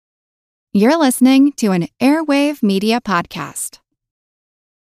You're listening to an Airwave Media Podcast.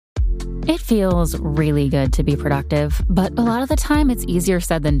 It feels really good to be productive, but a lot of the time it's easier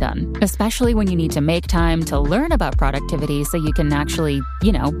said than done, especially when you need to make time to learn about productivity so you can actually,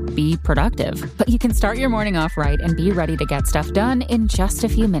 be productive. But you can start your morning off right and be ready to get stuff done in just a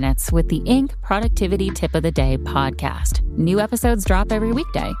few minutes with the Inc. Productivity Tip of the Day podcast. New episodes drop every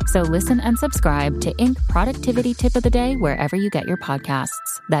weekday, so listen and subscribe to Inc. Productivity Tip of the Day wherever you get your podcasts.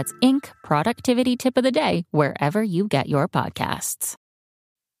 That's Inc. Productivity Tip of the Day wherever you get your podcasts.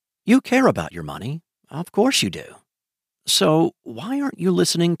 You care about your money. Of course you do. So why aren't you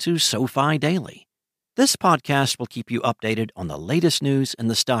listening to SoFi Daily? This podcast will keep you updated on the latest news in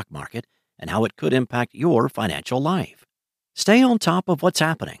the stock market and how it could impact your financial life. Stay on top of what's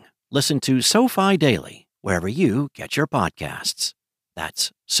happening. Listen to SoFi Daily wherever you get your podcasts.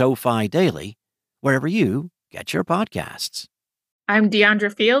 That's SoFi Daily wherever you get your podcasts. I'm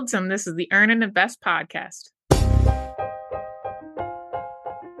Diandra Fields, and this is the Earn and Invest podcast.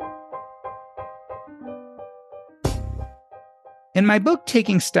 In my book,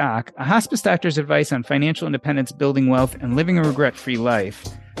 Taking Stock, A Hospice Doctor's Advice on Financial Independence, Building Wealth, and Living a Regret-Free Life,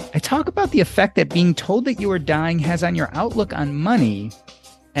 I talk about the effect that being told that you are dying has on your outlook on money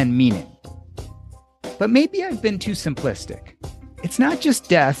and meaning. But maybe I've been too simplistic. It's not just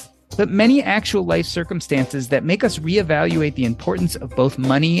death, but many actual life circumstances that make us reevaluate the importance of both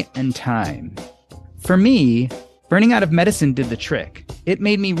money and time. For me, burning out of medicine did the trick. It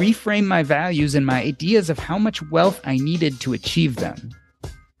made me reframe my values and my ideas of how much wealth I needed to achieve them.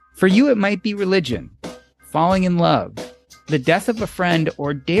 For you, it might be religion, falling in love, the death of a friend,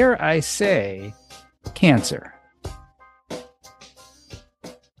 or dare I say, cancer.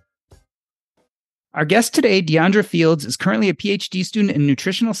 Our guest today, Diandra Fields, is currently a PhD student in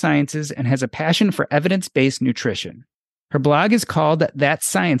nutritional sciences and has a passion for evidence-based nutrition. Her blog is called That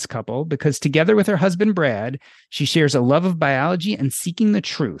Science Couple because together with her husband, Brad, she shares a love of biology and seeking the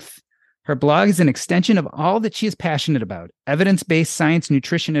truth. Her blog is an extension of all that she is passionate about, evidence-based science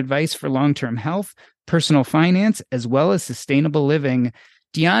nutrition advice for long-term health, personal finance, as well as sustainable living.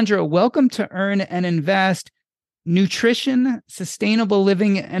 Diandra, welcome to Earn and Invest, Nutrition, Sustainable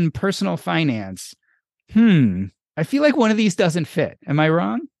Living, and Personal Finance. I feel like one of these doesn't fit. Am I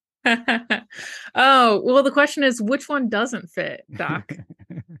wrong? Oh, well, the question is, which one doesn't fit, Doc?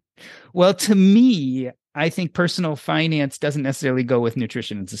 Well, to me, I think personal finance doesn't necessarily go with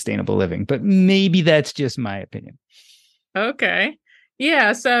nutrition and sustainable living, but maybe that's just my opinion. Okay.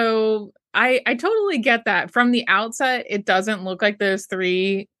 Yeah, so I totally get that. From the outset, it doesn't look like those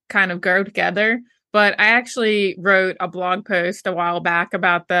three kind of go together. But I actually wrote a blog post a while back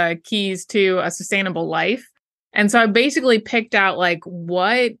about the keys to a sustainable life. And so I basically picked out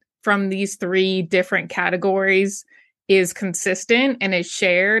what from these three different categories is consistent and is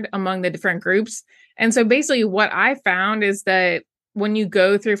shared among the different groups. And so basically what I found is that when you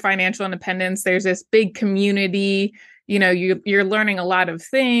go through financial independence, there's this big community, you're learning a lot of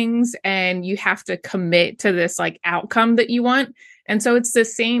things and you have to commit to this outcome that you want. And so it's the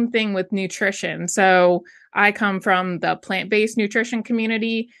same thing with nutrition. So I come from the plant-based nutrition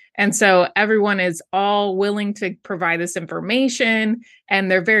community. And so everyone is all willing to provide this information and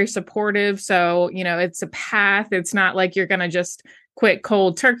they're very supportive. So, it's a path. It's not like you're going to just quit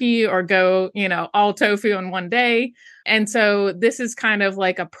cold turkey or go, all tofu in one day. And so this is kind of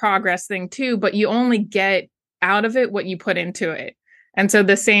like a progress thing too, but you only get out of it what you put into it. And so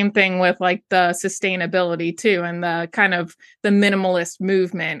the same thing with the sustainability too, and the kind of the minimalist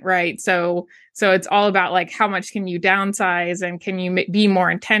movement, right? So it's all about how much can you downsize and can you be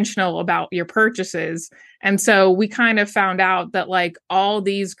more intentional about your purchases? And so we kind of found out that all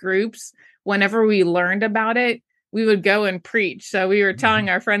these groups, whenever we learned about it, we would go and preach. So we were telling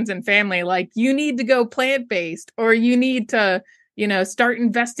our friends and family, you need to go plant-based, or you need to, start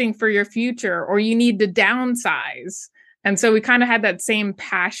investing for your future, or you need to downsize. And so we kind of had that same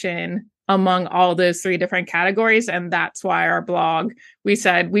passion among all those three different categories. And that's why our blog, we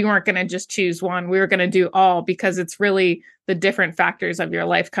said we weren't going to just choose one. We were going to do all because it's really the different factors of your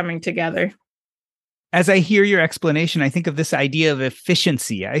life coming together. As I hear your explanation, I think of this idea of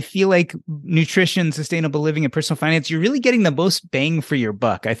efficiency. I feel like nutrition, sustainable living, and personal finance, you're really getting the most bang for your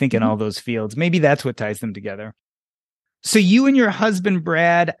buck, I think, in all those fields. Maybe that's what ties them together. So you and your husband,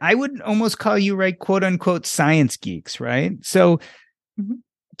 Brad, I would almost call you, right, quote unquote, science geeks, right? So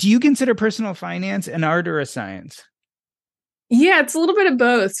do you consider personal finance an art or a science? Yeah, it's a little bit of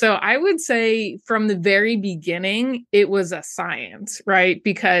both. So I would say from the very beginning, it was a science, right?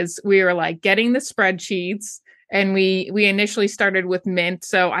 Because we were getting the spreadsheets and we initially started with Mint.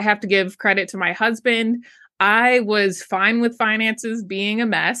 So I have to give credit to my husband. I was fine with finances being a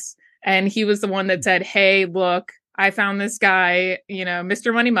mess. And he was the one that said, hey, look, I found this guy,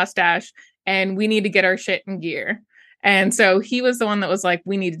 Mr. Money Mustache, and we need to get our shit in gear. And so he was the one that was like,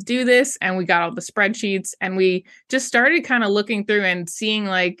 we need to do this. And we got all the spreadsheets and we just started kind of looking through and seeing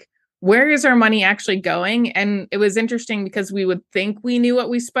like, where is our money actually going? And it was interesting because we would think we knew what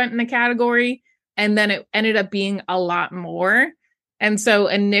we spent in a category, and then it ended up being a lot more. And so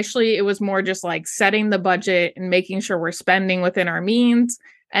initially it was more just like setting the budget and making sure we're spending within our means.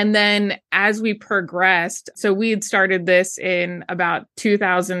 And then as we progressed, so we had started this in about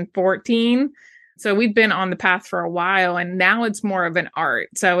 2014. So we've been on the path for a while, and now it's more of an art.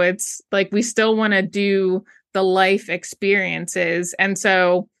 So it's like we still want to do the life experiences. And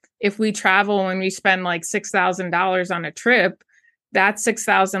so if we travel and we spend like $6,000 on a trip, that's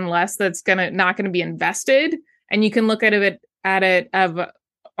 $6,000 less that's not going to be invested. And you can look at it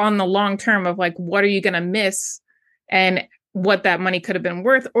on the long term of like, what are you going to miss and what that money could have been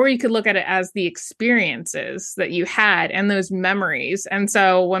worth? Or you could look at it as the experiences that you had and those memories. And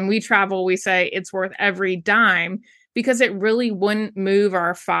so when we travel, we say it's worth every dime, because it really wouldn't move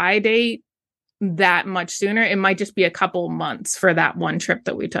our FI date that much sooner. It might just be a couple months for that one trip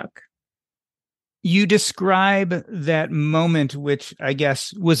that we took. You describe that moment, which I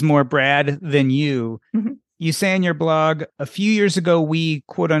guess was more Brad than you. Mm-hmm. You say in your blog, a few years ago, we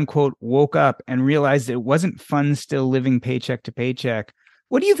quote unquote woke up and realized it wasn't fun still living paycheck to paycheck.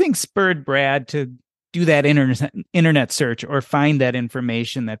 What do you think spurred Brad to do that internet search or find that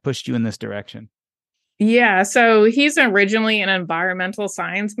information that pushed you in this direction? Yeah, so he's originally an environmental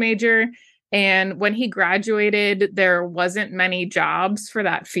science major. And when he graduated, there wasn't many jobs for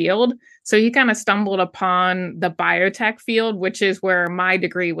that field. So he kind of stumbled upon the biotech field, which is where my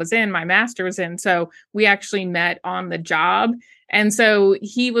degree was in, my master was in. So we actually met on the job. And so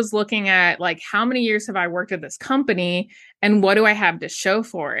he was looking at like, how many years have I worked at this company and what do I have to show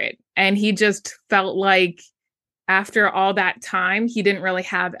for it? And he just felt like after all that time, he didn't really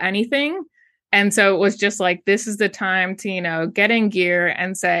have anything. And so it was just like, this is the time to, get in gear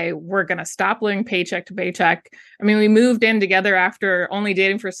and say, we're going to stop living paycheck to paycheck. I mean, we moved in together after only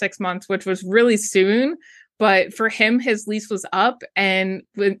dating for 6 months, which was really soon. But for him, his lease was up. And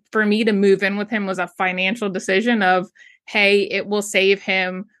for me to move in with him was a financial decision of, hey, it will save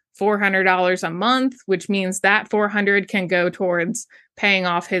him $400 a month, which means that $400 can go towards paying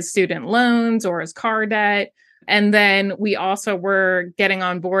off his student loans or his car debt. And then we also were getting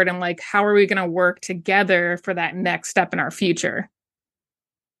on board and like, how are we going to work together for that next step in our future?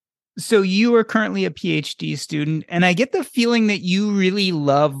 So you are currently a PhD student, and I get the feeling that you really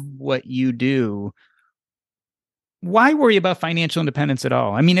love what you do. Why worry about financial independence at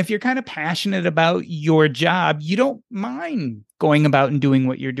all? I mean, if you're kind of passionate about your job, you don't mind going about and doing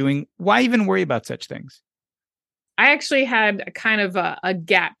what you're doing. Why even worry about such things? I actually had a kind of a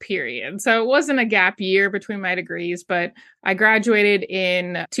gap period. So it wasn't a gap year between my degrees, but I graduated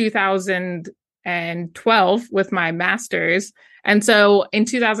in 2012 with my master's. And so in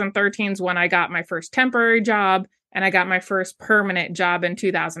 2013 is when I got my first temporary job, and I got my first permanent job in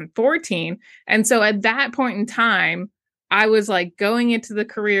 2014. And so at that point in time, I was like going into the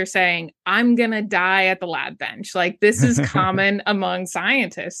career saying, I'm going to die at the lab bench. Like this is common among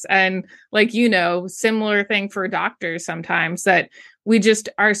scientists. And like, similar thing for doctors sometimes, that we just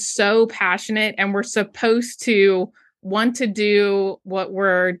are so passionate and we're supposed to want to do what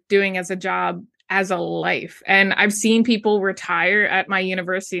we're doing as a job as a life. And I've seen people retire at my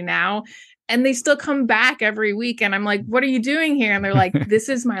university now, and they still come back every week. And I'm like, what are you doing here? And they're like, this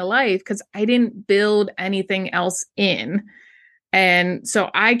is my life, because I didn't build anything else in. And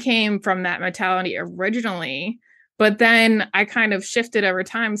so I came from that mentality originally, but then I kind of shifted over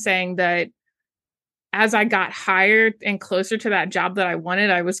time, saying that as I got hired and closer to that job that I wanted,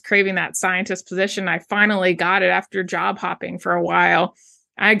 I was craving that scientist position. I finally got it after job hopping for a while.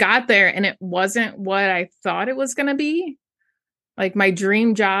 I got there and it wasn't what I thought it was going to be. Like my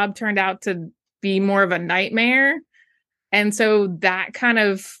dream job turned out to be more of a nightmare. And so that kind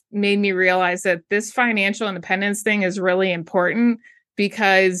of made me realize that this financial independence thing is really important,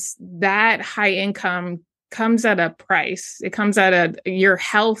 because that high income comes at a price. It comes at your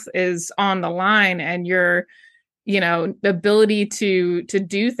health is on the line, and your, ability to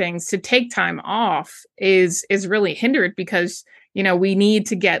do things, to take time off is really hindered, because we need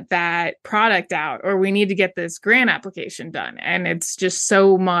to get that product out, or we need to get this grant application done. And it's just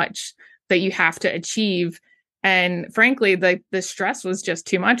so much that you have to achieve. And frankly, the stress was just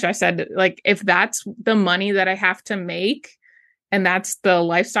too much. I said, like, if that's the money that I have to make and that's the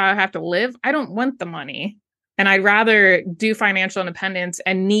lifestyle I have to live, I don't want the money. And I'd rather do financial independence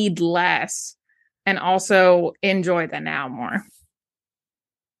and need less and also enjoy the now more.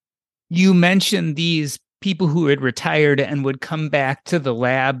 You mentioned these people who had retired and would come back to the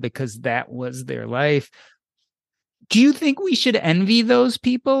lab because that was their life. Do you think we should envy those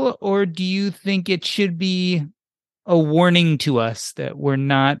people, or do you think it should be a warning to us that we're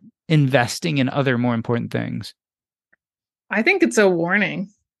not investing in other more important things? I think it's a warning.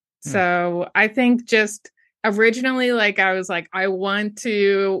 Hmm. So I think just originally, like, I was like, I want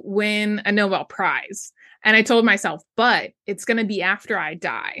to win a Nobel Prize. And I told myself, but it's going to be after I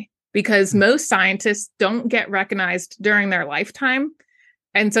die, because most scientists don't get recognized during their lifetime.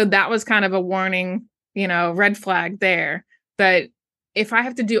 And so that was kind of a warning, red flag there, that if I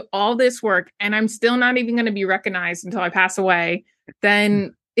have to do all this work and I'm still not even going to be recognized until I pass away,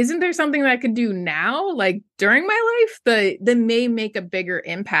 then isn't there something that I could do now, like during my life, that may make a bigger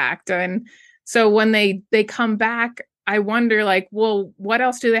impact? And so when they come back, I wonder, like, well, what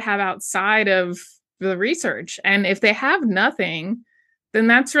else do they have outside of the research? And if they have nothing, then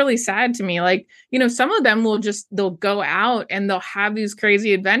that's really sad to me. Like, some of them they'll go out and they'll have these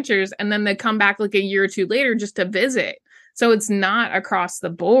crazy adventures, and then they come back like a year or two later just to visit. So it's not across the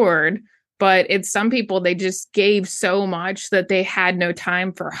board, but it's some people, they just gave so much that they had no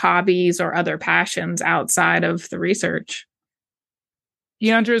time for hobbies or other passions outside of the research.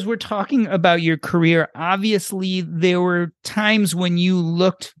 Diandra, as we're talking about your career, obviously there were times when you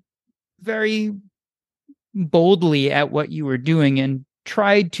looked very boldly at what you were doing and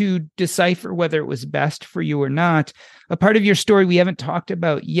tried to decipher whether it was best for you or not. A part of your story we haven't talked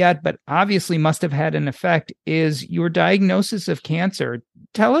about yet, but obviously must have had an effect, is your diagnosis of cancer.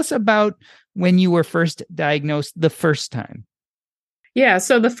 Tell us about when you were first diagnosed the first time. Yeah,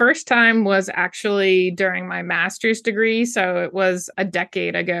 so the first time was actually during my master's degree. So it was a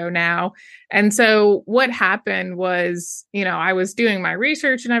decade ago now. And so what happened was, I was doing my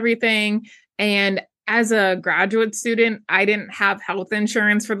research and everything. And as a graduate student, I didn't have health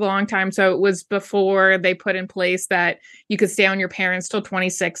insurance for the long time. So it was before they put in place that you could stay on your parents till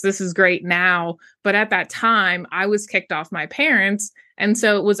 26. This is great now. But at that time, I was kicked off my parents. And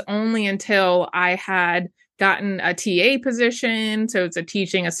so it was only until I had gotten a TA position, so it's a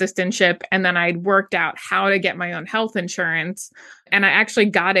teaching assistantship, and then I'd worked out how to get my own health insurance. And I actually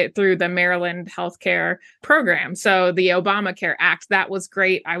got it through the Maryland healthcare program. So the Obamacare Act, that was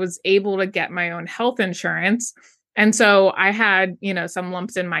great. I was able to get my own health insurance. And so I had, some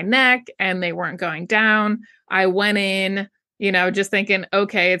lumps in my neck and they weren't going down. I went in, just thinking,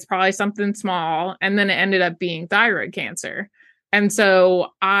 okay, it's probably something small. And then it ended up being thyroid cancer. And so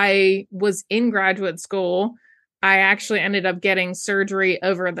I was in graduate school. I actually ended up getting surgery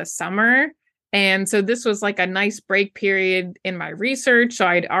over the summer. And so this was like a nice break period in my research. So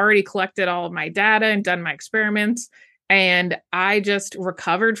I'd already collected all of my data and done my experiments. And I just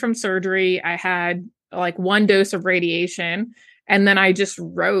recovered from surgery. I had like one dose of radiation. And then I just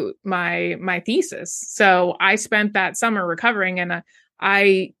wrote my thesis. So I spent that summer recovering, and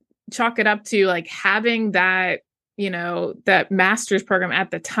I chalk it up to like having that that master's program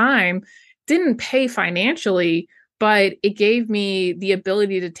at the time didn't pay financially, but it gave me the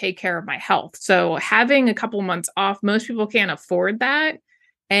ability to take care of my health. So having a couple months off, most people can't afford that.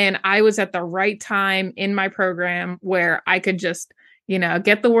 And I was at the right time in my program where I could just,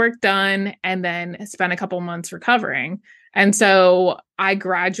 get the work done and then spend a couple months recovering. And so I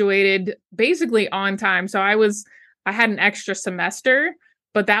graduated basically on time. So I had an extra semester,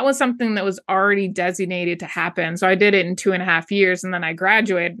 but that was something that was already designated to happen. So I did it in 2.5 years, and then I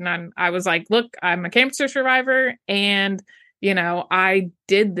graduated, and I was like, look, I'm a cancer survivor. And, I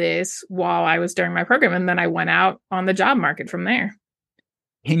did this while I was during my program. And then I went out on the job market from there.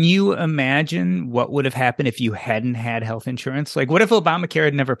 Can you imagine what would have happened if you hadn't had health insurance? Like, what if Obamacare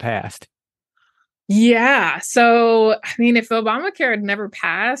had never passed? Yeah. So, if Obamacare had never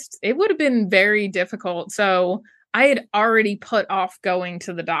passed, it would have been very difficult. So I had already put off going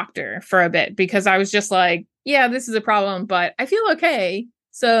to the doctor for a bit because I was just like, yeah, this is a problem, but I feel okay.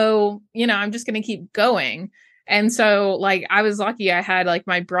 So, I'm just going to keep going. And so like, I was lucky. I had like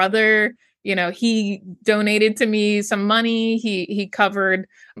my brother, he donated to me some money. He covered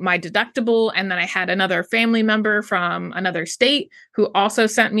my deductible. And then I had another family member from another state who also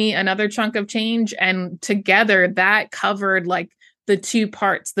sent me another chunk of change. And together that covered like the two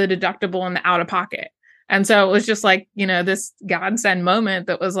parts, the deductible and the out of pocket. And so it was just like, this godsend moment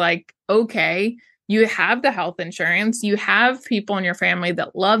that was like, okay, you have the health insurance, you have people in your family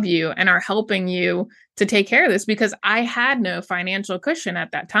that love you and are helping you to take care of this, because I had no financial cushion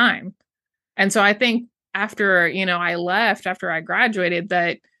at that time. And so I think after, I left, after I graduated,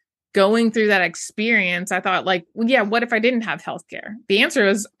 that going through that experience, I thought like, well, yeah, what if I didn't have healthcare? The answer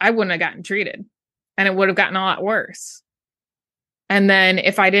is I wouldn't have gotten treated, and it would have gotten a lot worse. And then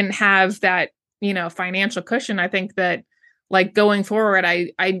if I didn't have that, financial cushion, I think that like going forward,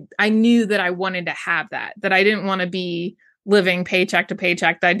 I knew that I wanted to have that I didn't want to be living paycheck to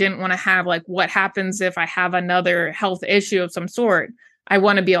paycheck, that I didn't want to have like, what happens if I have another health issue of some sort? I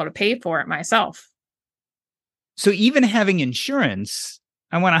want to be able to pay for it myself. So even having insurance,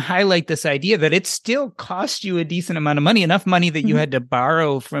 I want to highlight this idea that it still cost you a decent amount of money, enough money that you had to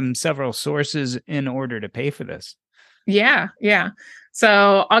borrow from several sources in order to pay for this. Yeah.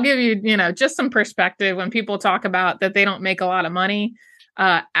 So I'll give you, just some perspective when people talk about that they don't make a lot of money.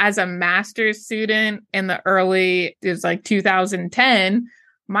 As a master's student in it was like 2010,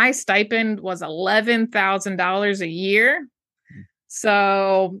 my stipend was $11,000 a year.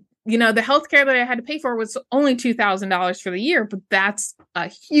 So, the healthcare that I had to pay for was only $2,000 for the year, but that's a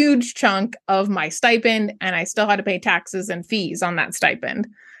huge chunk of my stipend. And I still had to pay taxes and fees on that stipend.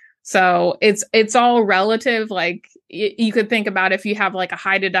 So it's all relative. Like you could think about if you have like a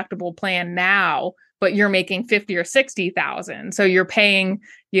high deductible plan now, but you're making 50 or 60,000. So you're paying,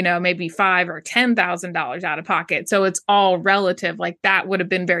 maybe $5,000 or $10,000 out of pocket. So it's all relative. Like that would have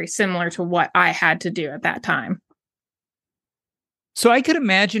been very similar to what I had to do at that time. So I could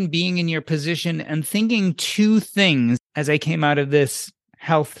imagine being in your position and thinking two things as I came out of this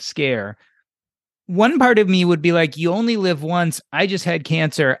health scare. One part of me would be like, you only live once. I just had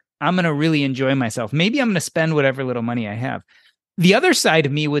cancer. I'm going to really enjoy myself. Maybe I'm going to spend whatever little money I have. The other side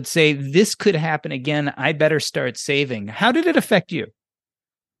of me would say, this could happen again. I better start saving. How did it affect you?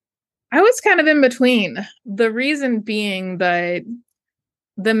 I was kind of in between. The reason being that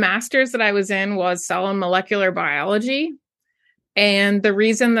the master's that I was in was cell and molecular biology. And the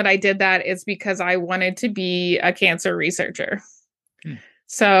reason that I did that is because I wanted to be a cancer researcher.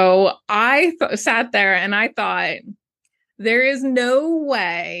 So I sat there and I thought, there is no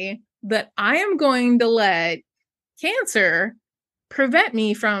way that I am going to let cancer prevent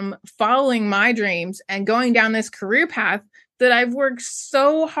me from following my dreams and going down this career path that I've worked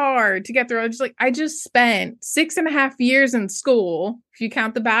so hard to get through. I just spent 6.5 years in school, if you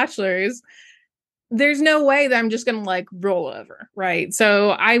count the bachelor's. There's no way that I'm just going to like roll over, right? So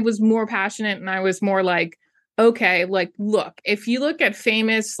I was more passionate and I was more like, okay, like, look, if you look at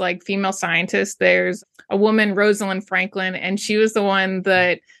famous like female scientists, there's a woman, Rosalind Franklin, and she was the one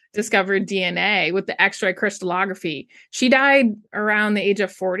that discovered DNA with the X-ray crystallography. She died around the age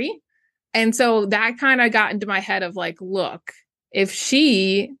of 40. And so that kind of got into my head of like, look, if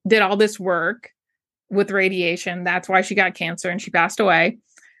she did all this work with radiation, that's why she got cancer and she passed away.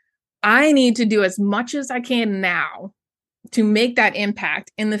 I need to do as much as I can now to make that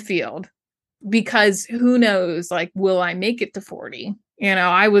impact in the field, because who knows, like, will I make it to 40?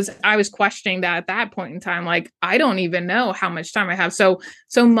 I was questioning that at that point in time. Like, I don't even know how much time I have. So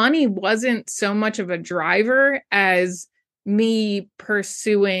money wasn't so much of a driver as me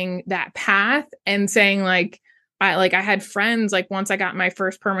pursuing that path and saying I had friends, like once I got my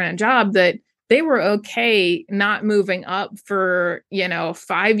first permanent job, that they were okay not moving up for,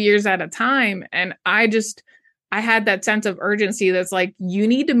 5 years at a time. And I had that sense of urgency that's like, you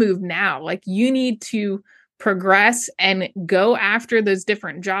need to move now. Like, you need to progress and go after those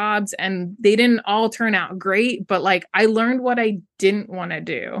different jobs. And they didn't all turn out great, but like, I learned what I didn't want to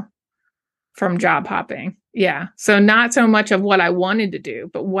do from job hopping. Yeah. So not so much of what I wanted to do,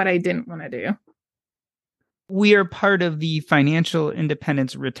 but what I didn't want to do. We are part of the financial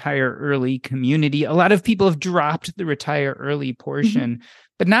independence retire early community. A lot of people have dropped the retire early portion,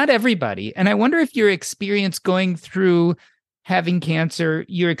 but not everybody. And I wonder if your experience going through having cancer,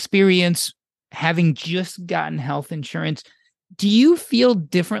 your experience having just gotten health insurance, do you feel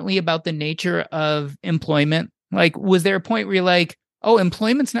differently about the nature of employment? Like, was there a point where you're like, oh,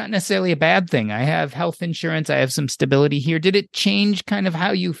 employment's not necessarily a bad thing. I have health insurance. I have some stability here. Did it change kind of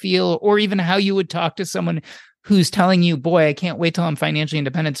how you feel, or even how you would talk to someone who's telling you, boy, I can't wait till I'm financially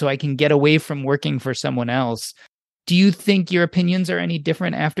independent so I can get away from working for someone else? Do you think your opinions are any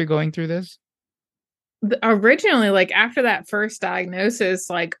different after going through this? Originally, like after that first diagnosis,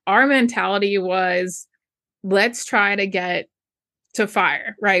 like our mentality was, let's try to get to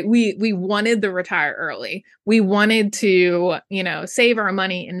fire, right? We wanted to retire early. We wanted to, save our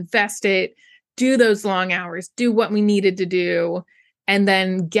money, invest it, do those long hours, do what we needed to do, and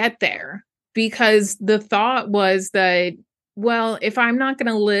then get there. Because the thought was that, well, if I'm not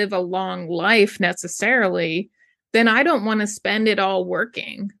going to live a long life necessarily, then I don't want to spend it all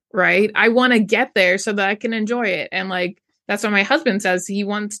working, right? I want to get there so that I can enjoy it. And like, that's what my husband says. He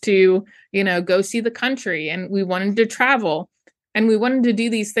wants to, go see the country, and we wanted to travel. And we wanted to do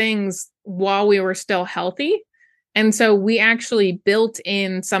these things while we were still healthy. And so we actually built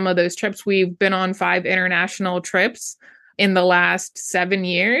in some of those trips. We've been on 5 international trips in the last 7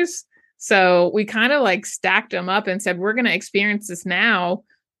 years. So we kind of like stacked them up and said, we're going to experience this now,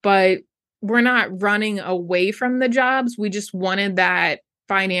 but we're not running away from the jobs. We just wanted that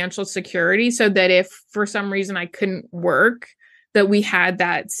financial security so that if for some reason I couldn't work, that we had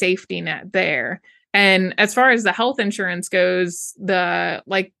that safety net there. And as far as the health insurance goes, the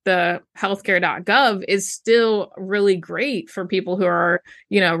healthcare.gov is still really great for people who are,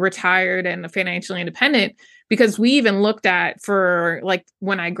 retired and financially independent, because we even looked at for like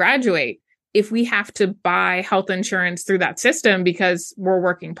when I graduate, if we have to buy health insurance through that system because we're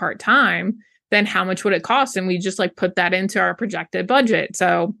working part-time, then how much would it cost? And we just like put that into our projected budget.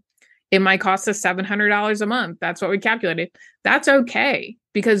 So it might cost us $700 a month. That's what we calculated. That's okay,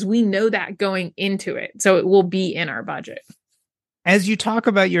 because we know that going into it. So it will be in our budget. As you talk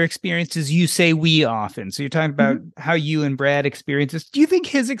about your experiences, you say we often. So you're talking about how you and Brad experienced this. Do you think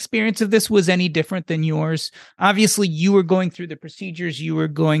his experience of this was any different than yours? Obviously, you were going through the procedures. You were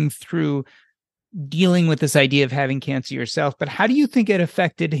going through dealing with this idea of having cancer yourself. But how do you think it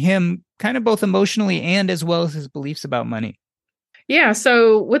affected him kind of both emotionally and as well as his beliefs about money? Yeah.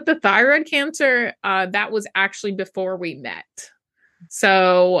 So with the thyroid cancer, that was actually before we met.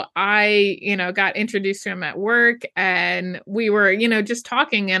 So I, got introduced to him at work, and we were, just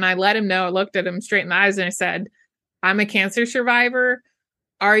talking, and I let him know, I looked at him straight in the eyes and I said, I'm a cancer survivor.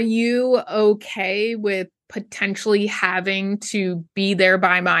 Are you okay with potentially having to be there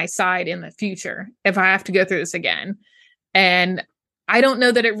by my side in the future if I have to go through this again? And I don't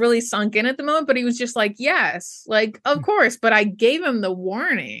know that it really sunk in at the moment, but he was just like, yes, like, of course. But I gave him the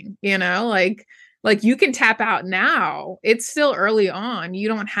warning, like you can tap out now. It's still early on. You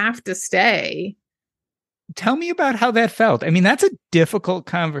don't have to stay. Tell me about how that felt. I mean, that's a difficult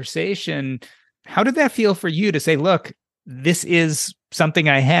conversation. How did that feel for you to say, look, this is something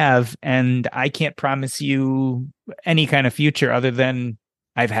I have, and I can't promise you any kind of future other than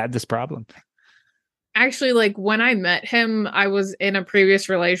I've had this problem? Actually, like when I met him, I was in a previous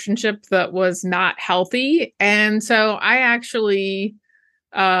relationship that was not healthy. And so I actually,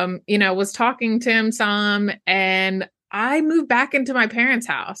 was talking to him some, and I moved back into my parents'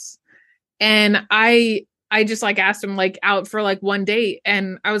 house. And I just like asked him like out for like one date.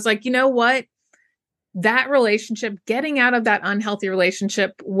 And I was like, you know what? That relationship, getting out of that unhealthy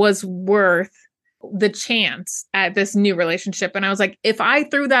relationship was worth the chance at this new relationship. And I was like, if I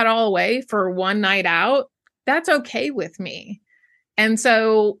threw that all away for one night out, that's okay with me. And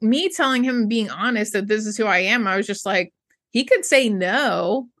so me telling him, being honest that this is who I am, I was just like, he could say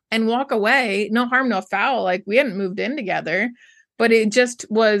no and walk away. No harm, no foul. Like we hadn't moved in together, but it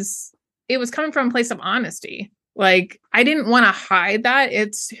was coming from a place of honesty. Like I didn't want to hide that.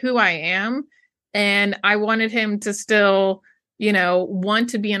 It's who I am. And I wanted him to still, want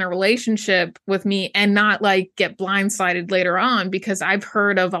to be in a relationship with me and not like get blindsided later on, because I've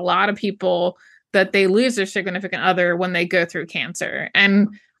heard of a lot of people that they lose their significant other when they go through cancer. And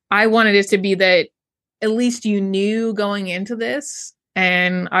I wanted it to be that at least you knew going into this,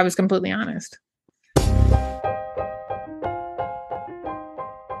 and I was completely honest.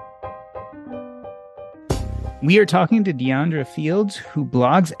 We are talking to Diandra Fields, who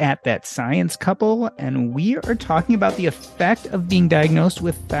blogs at That Science Couple, and we are talking about the effect of being diagnosed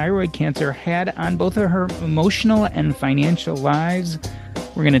with thyroid cancer had on both of her emotional and financial lives.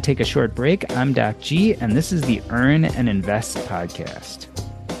 We're going to take a short break. I'm Doc G, and this is the Earn and Invest podcast.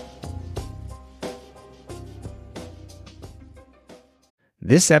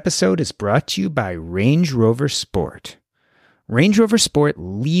 This episode is brought to you by Range Rover Sport. Range Rover Sport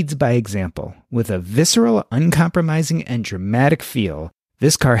leads by example. With a visceral, uncompromising, and dramatic feel,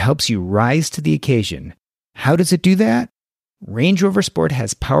 this car helps you rise to the occasion. How does it do that? Range Rover Sport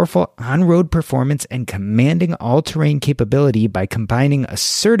has powerful on-road performance and commanding all-terrain capability by combining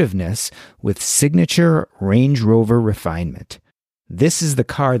assertiveness with signature Range Rover refinement. This is the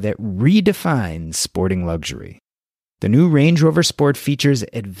car that redefines sporting luxury. The new Range Rover Sport features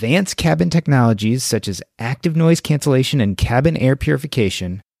advanced cabin technologies such as active noise cancellation and cabin air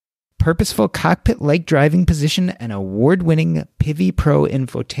purification, purposeful cockpit-like driving position, and award-winning Pivi Pro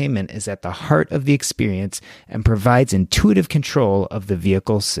infotainment is at the heart of the experience and provides intuitive control of the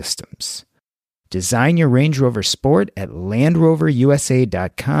vehicle systems. Design your Range Rover Sport at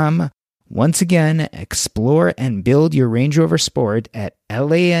LandRoverUSA.com. Once again, explore and build your Range Rover Sport at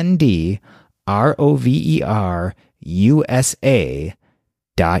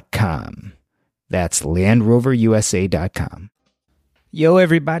LandRoverUSA.com. That's LandRoverUSA.com. Yo,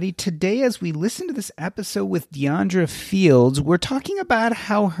 everybody. Today, as we listen to this episode with Diandra Fields, we're talking about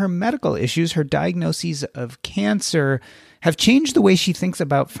how her medical issues, her diagnoses of cancer, have changed the way she thinks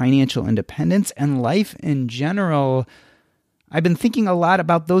about financial independence and life in general. I've been thinking a lot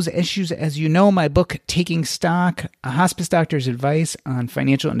about those issues. As you know, my book, Taking Stock, A Hospice Doctor's Advice on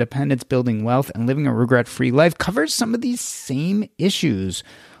Financial Independence, Building Wealth, and Living a Regret-Free Life, covers some of these same issues.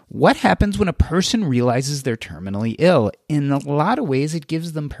 What happens when a person realizes they're terminally ill? In a lot of ways, it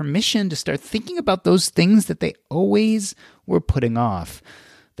gives them permission to start thinking about those things that they always were putting off.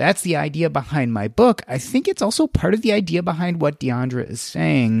 That's the idea behind my book. I think it's also part of the idea behind what Diandra is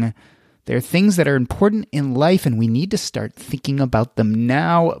saying. There are things that are important in life, and we need to start thinking about them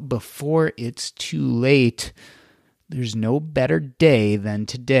now before it's too late. There's no better day than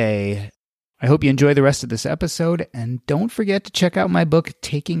today. I hope you enjoy the rest of this episode, and don't forget to check out my book,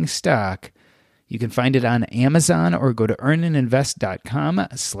 Taking Stock. You can find it on Amazon or go to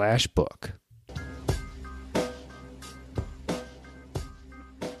earnandinvest.com/book.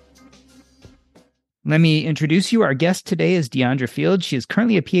 Let me introduce you. Our guest today is Diandra Field. She is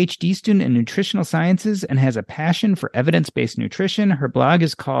currently a PhD student in nutritional sciences and has a passion for evidence-based nutrition. Her blog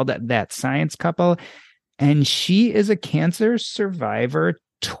is called That Science Couple, and she is a cancer survivor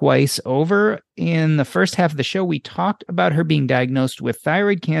twice over. In the first half of the show, we talked about her being diagnosed with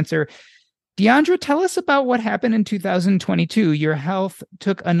thyroid cancer. Diandra, tell us about what happened in 2022. Your health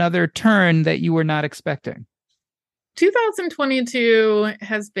took another turn that you were not expecting. 2022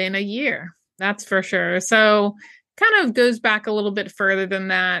 has been a year. That's for sure. So kind of goes back a little bit further than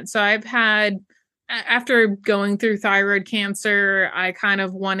that. So I've had, after going through thyroid cancer, I kind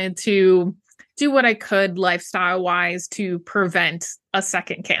of wanted to do what I could lifestyle wise to prevent a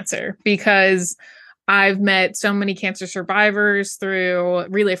second cancer, because I've met so many cancer survivors through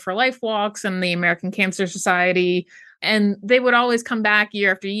Relay for Life walks and the American Cancer Society. And they would always come back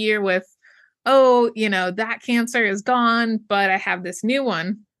year after year with, oh, that cancer is gone, but I have this new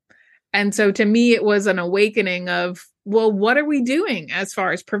one. And so to me, it was an awakening of, well, what are we doing as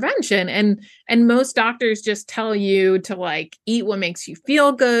far as prevention? And most doctors just tell you to eat what makes you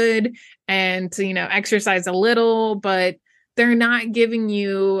feel good and to, exercise a little, but they're not giving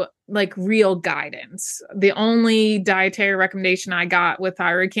you real guidance. The only dietary recommendation I got with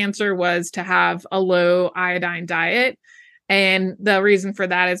thyroid cancer was to have a low iodine diet. And the reason for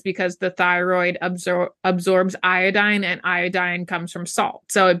that is because the thyroid absorbs iodine, and iodine comes from salt.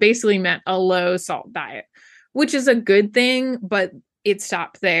 So it basically meant a low salt diet, which is a good thing, but it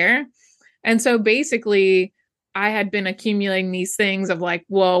stopped there. And so basically, I had been accumulating these things of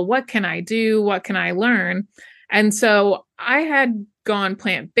well, what can I do? What can I learn? And so I had gone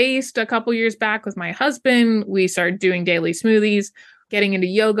plant-based a couple years back with my husband. We started doing daily smoothies, getting into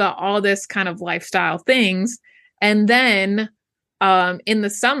yoga, all this kind of lifestyle things. And then in the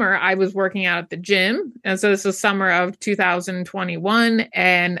summer, I was working out at the gym. And so this was summer of 2021.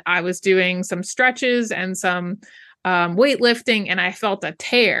 And I was doing some stretches and some weightlifting, and I felt a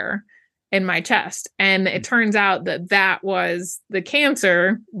tear in my chest. And it turns out that was the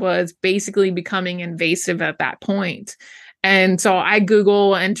cancer was basically becoming invasive at that point. And so I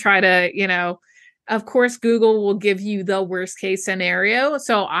Google and try to, of course, Google will give you the worst case scenario.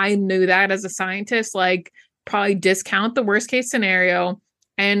 So I knew that as a scientist, probably discount the worst case scenario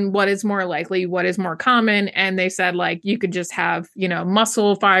and what is more likely, what is more common. And they said you could just have,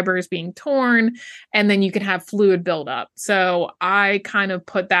 muscle fibers being torn, and then you can have fluid buildup. So I kind of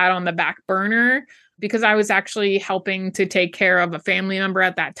put that on the back burner because I was actually helping to take care of a family member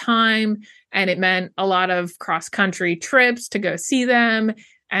at that time. And it meant a lot of cross-country trips to go see them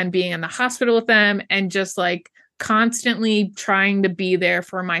and being in the hospital with them and just constantly trying to be there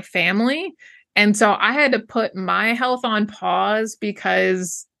for my family. And so I had to put my health on pause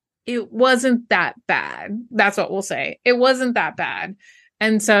because it wasn't that bad. That's what we'll say. It wasn't that bad.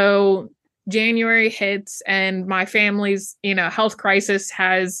 And so January hits and my family's, health crisis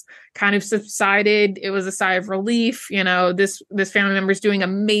has kind of subsided. It was a sigh of relief. This family member is doing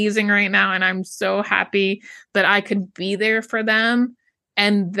amazing right now. And I'm so happy that I could be there for them.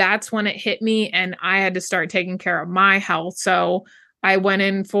 And that's when it hit me and I had to start taking care of my health. So I went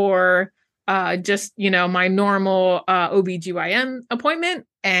in for just, my normal OBGYN appointment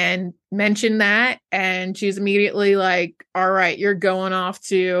and mentioned that. And she's immediately all right, you're going off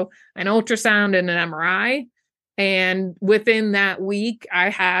to an ultrasound and an MRI. And within that week, I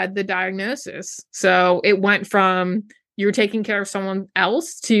had the diagnosis. So it went from you're taking care of someone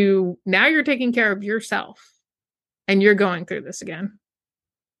else to now you're taking care of yourself and you're going through this again.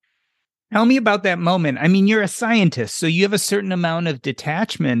 Tell me about that moment. I mean, you're a scientist, so you have a certain amount of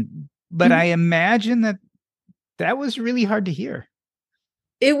detachment, but I imagine that was really hard to hear.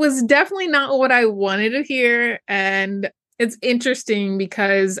 It was definitely not what I wanted to hear. And it's interesting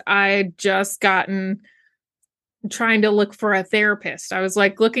because I had just gotten trying to look for a therapist. I was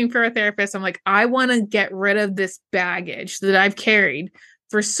like looking for a therapist. I'm like, I want to get rid of this baggage that I've carried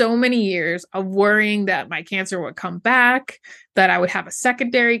for so many years of worrying that my cancer would come back, that I would have a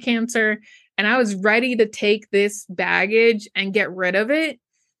secondary cancer. And I was ready to take this baggage and get rid of it.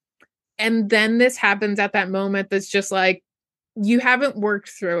 And then this happens at that moment that's just like, you haven't worked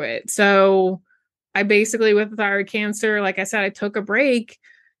through it. So I basically, with thyroid cancer, like I said, I took a break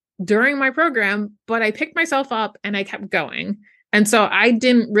during my program, but I picked myself up and I kept going. And so I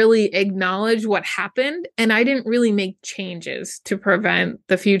didn't really acknowledge what happened, and I didn't really make changes to prevent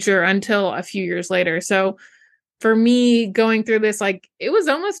the future until a few years later. So for me, going through this, like, it was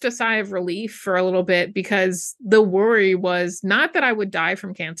almost a sigh of relief for a little bit, because the worry was not that I would die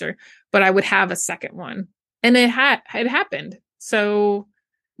from cancer, but I would have a second one. And it happened. So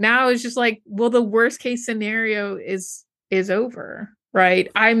now it's just like, well, the worst case scenario is over, right?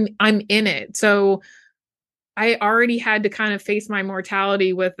 I'm in it. So I already had to kind of face my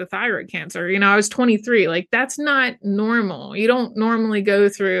mortality with the thyroid cancer. You know, I was 23. Like, that's not normal. You don't normally go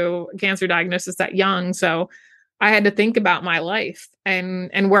through a cancer diagnosis that young. So I had to think about my life and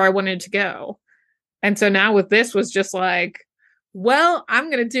where I wanted to go. And so now with this was just like, well, I'm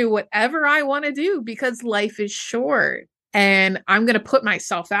going to do whatever I want to do because life is short, and I'm going to put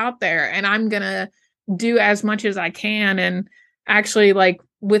myself out there, and I'm going to do as much as I can. And actually, like,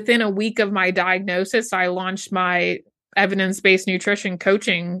 within a week of my diagnosis, I launched my evidence-based nutrition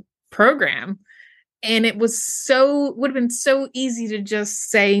coaching program. And it would have been so easy to just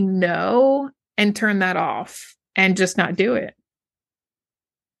say no and turn that off and just not do it.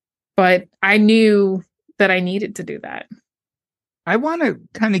 But I knew that I needed to do that. I want to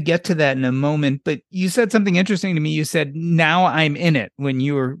kind of get to that in a moment, but you said something interesting to me. You said, now I'm in it, when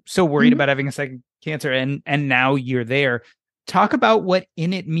you were so worried about having a second cancer, and now you're there. Talk about what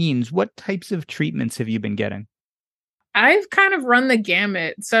in it means. What types of treatments have you been getting? I've kind of run the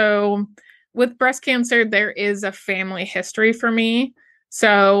gamut. So with breast cancer, there is a family history for me.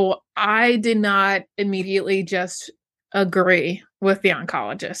 So I did not immediately just agree with the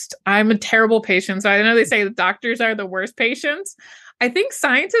oncologist. I'm a terrible patient. So I know they say the doctors are the worst patients. I think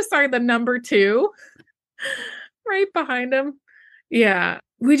scientists are the number two, right behind them. Yeah.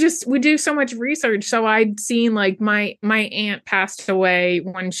 We do so much research. So I'd seen, like, my aunt passed away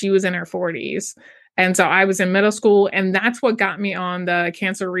when she was in her 40s. And so I was in middle school, and that's what got me on the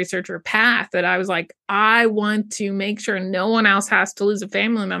cancer researcher path, that I was like, I want to make sure no one else has to lose a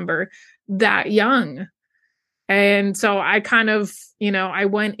family member that young. And so I kind of, I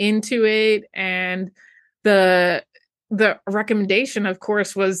went into it, and the recommendation, of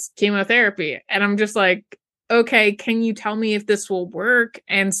course, was chemotherapy. And I'm just like, okay, can you tell me if this will work?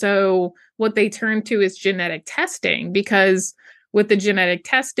 And so what they turn to is genetic testing, because with the genetic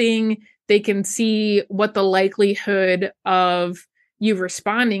testing, they can see what the likelihood of you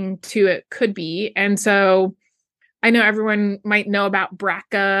responding to it could be. And so I know everyone might know about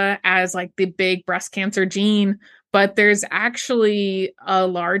BRCA as like the big breast cancer gene, but there's actually a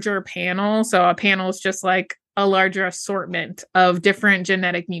larger panel. So a panel is just like a larger assortment of different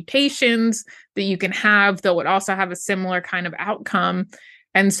genetic mutations that you can have that would also have a similar kind of outcome.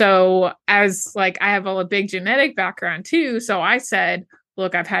 And so, as like, I have a big genetic background too. So I said,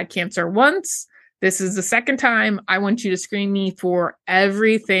 look, I've had cancer once. This is the second time. I want you to screen me for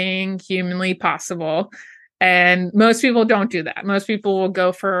everything humanly possible. And most people don't do that. Most people will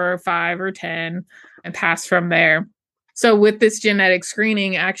go for 5 or 10 and pass from there. So with this genetic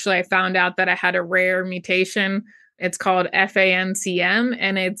screening, actually, I found out that I had a rare mutation. It's called FANCM,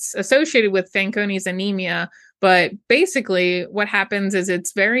 and it's associated with Fanconi's anemia. But basically, what happens is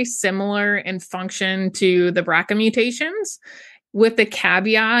it's very similar in function to the BRCA mutations, with the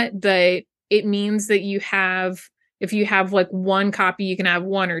caveat that it means that if you have like one copy, you can have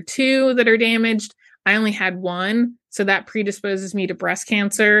 1 or 2 that are damaged. I only had 1, so that predisposes me to breast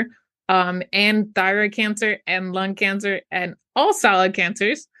cancer, and thyroid cancer and lung cancer and all solid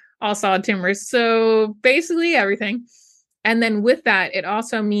cancers, all solid tumors. So basically everything. And then with that, it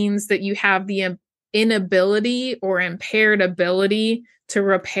also means that you have the inability or impaired ability to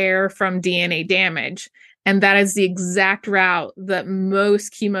repair from DNA damage. And that is the exact route that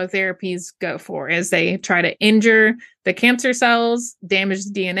most chemotherapies go for, is they try to injure the cancer cells, damage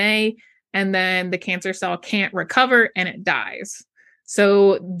the DNA, and then the cancer cell can't recover and it dies.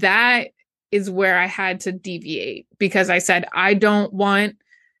 So that is where I had to deviate, because I said, I don't want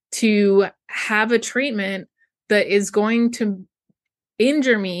to have a treatment that is going to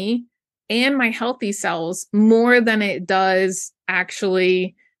injure me and my healthy cells more than it does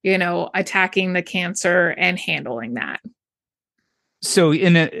actually, attacking the cancer and handling that. So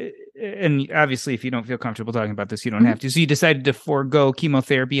in and obviously if you don't feel comfortable talking about this, you don't have to. So you decided to forego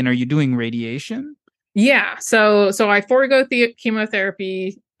chemotherapy, and are you doing radiation? Yeah. So I forego the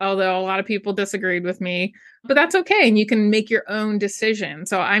chemotherapy, although a lot of people disagreed with me, but that's okay. And you can make your own decision.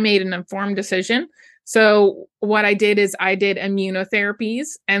 So I made an informed decision. So what I did is I did immunotherapies.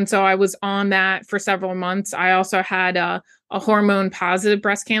 And so I was on that for several months. I also had a hormone positive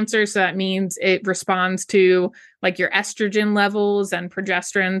breast cancer. So that means it responds to like your estrogen levels and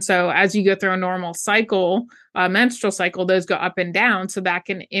progesterone. So as you go through a normal cycle, menstrual cycle, those go up and down. So that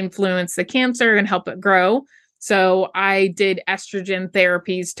can influence the cancer and help it grow. So I did estrogen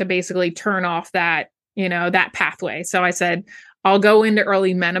therapies to basically turn off that, that pathway. So I said, I'll go into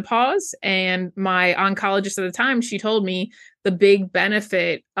early menopause. And my oncologist at the time, she told me the big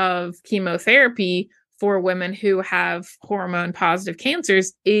benefit of chemotherapy for women who have hormone positive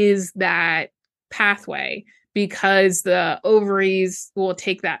cancers is that pathway, because the ovaries will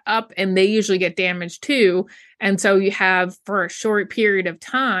take that up and they usually get damaged too. And so you have for a short period of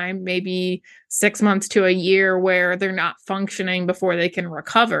time, maybe 6 months to a year, where they're not functioning before they can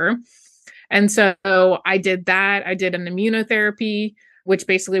recover. And so I did that. I did an immunotherapy, which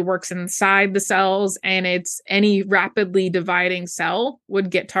basically works inside the cells, and it's any rapidly dividing cell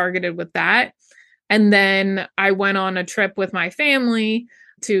would get targeted with that. And then I went on a trip with my family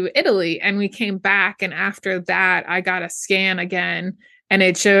to Italy, and we came back. And after that, I got a scan again, and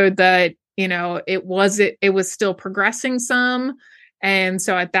it showed that, it was still progressing some. And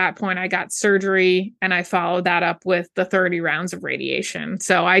so at that point, I got surgery, and I followed that up with the 30 rounds of radiation.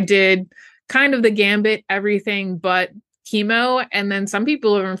 So I did kind of the gambit, everything but chemo. And then some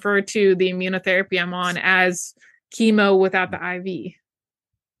people have referred to the immunotherapy I'm on as chemo without the IV.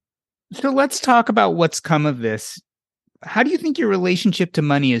 So let's talk about what's come of this. How do you think your relationship to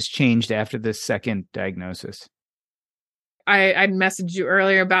money has changed after this second diagnosis? I messaged you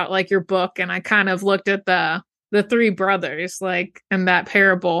earlier about like your book, and I kind of looked at the three brothers, like in that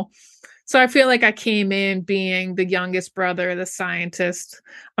parable. So I feel like I came in being the youngest brother, the scientist.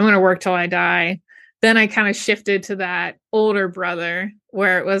 I'm going to work till I die. Then I kind of shifted to that older brother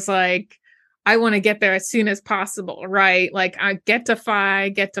where it was like, I want to get there as soon as possible, right? Like I get to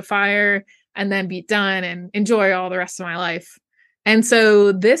fire, and then be done and enjoy all the rest of my life. And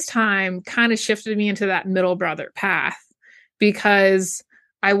so this time kind of shifted me into that middle brother path, because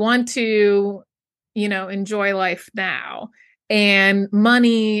I want to, enjoy life now. And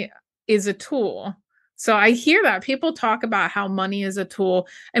money is a tool. So I hear that people talk about how money is a tool,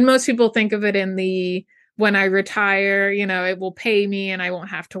 and most people think of it in the when I retire, it will pay me and I won't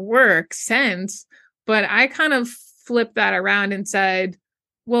have to work sense. But I kind of flipped that around and said,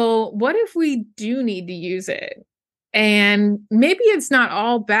 well, what if we do need to use it? And maybe it's not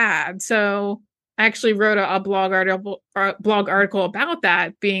all bad. So I actually wrote a blog article about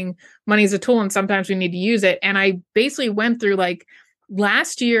that, being money is a tool and sometimes we need to use it. And I basically went through like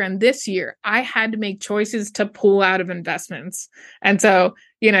last year and this year, I had to make choices to pull out of investments. And so,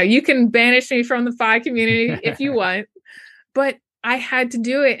 you can banish me from the FI community if you want, but I had to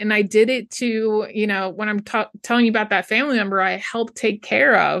do it. And I did it to, when I'm telling you about that family member I helped take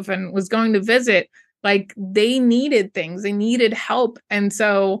care of and was going to visit, like they needed things, they needed help. And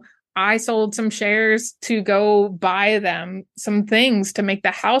so I sold some shares to go buy them some things to make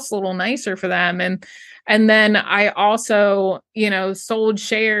the house a little nicer for them. And then I also, sold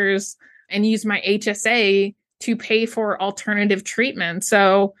shares and used my HSA to pay for alternative treatment.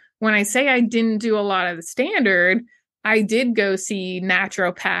 So when I say I didn't do a lot of the standard, I did go see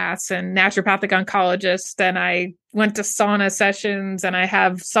naturopaths and naturopathic oncologists, and I went to sauna sessions, and I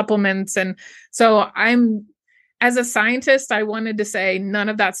have supplements. And so as a scientist, I wanted to say none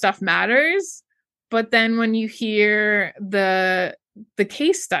of that stuff matters. But then when you hear the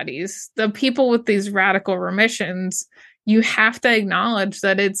case studies, the people with these radical remissions, you have to acknowledge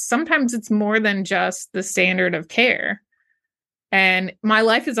that sometimes it's more than just the standard of care. And my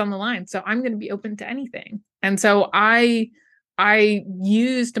life is on the line, so I'm going to be open to anything. And so I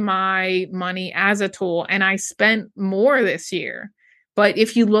used my money as a tool, and I spent more this year. But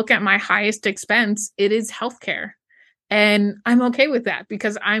if you look at my highest expense, it is healthcare. And I'm okay with that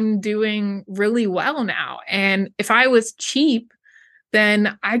because I'm doing really well now. And if I was cheap,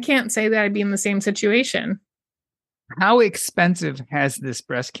 then I can't say that I'd be in the same situation. How expensive has this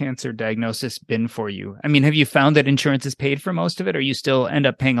breast cancer diagnosis been for you? I mean, have you found that insurance is paid for most of it, or you still end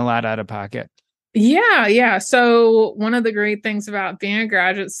up paying a lot out of pocket? Yeah. So one of the great things about being a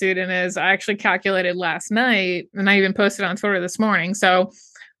graduate student is I actually calculated last night, and I even posted on Twitter this morning. So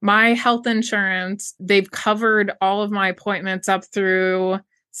my health insurance, they've covered all of my appointments up through,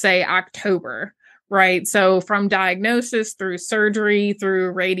 say, October, right? So from diagnosis through surgery,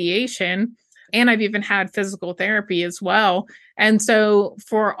 through radiation, and I've even had physical therapy as well. And so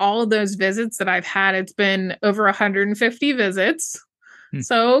for all of those visits that I've had, it's been over 150 visits.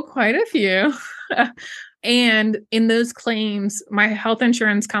 So quite a few. And in those claims, my health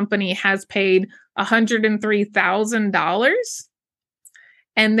insurance company has paid $103,000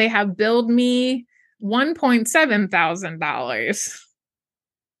 and they have billed me $1,700.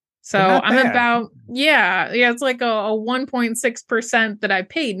 So I'm about, it's like a 1.6% that I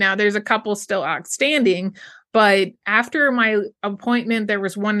paid. Now there's a couple still outstanding, but after my appointment, there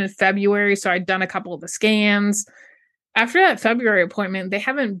was one in February. So I'd done a couple of the scans. After that February appointment, they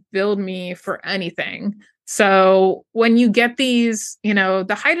haven't billed me for anything. So when you get these,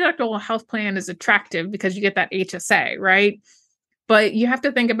 the high deductible health plan is attractive because you get that HSA, right? But you have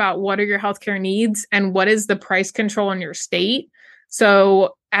to think about what are your healthcare needs and what is the price control in your state.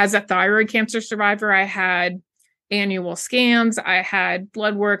 So as a thyroid cancer survivor, I had annual scans. I had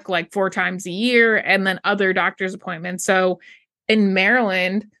blood work like 4 times a year and then other doctor's appointments. So in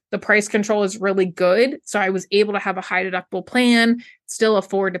Maryland, the price control is really good. So I was able to have a high deductible plan, still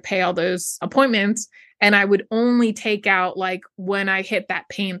afford to pay all those appointments. And I would only take out like when I hit that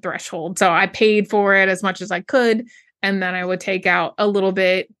pain threshold. So I paid for it as much as I could. And then I would take out a little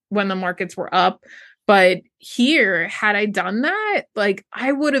bit when the markets were up. But here, had I done that, like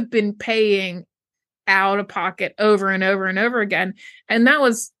I would have been paying out of pocket over and over and over again. And that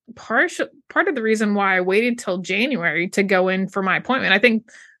was part of the reason why I waited till January to go in for my appointment. I think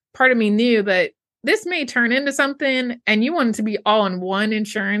part of me knew that this may turn into something and you want it to be all in one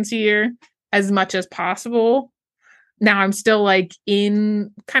insurance year as much as possible. Now I'm still like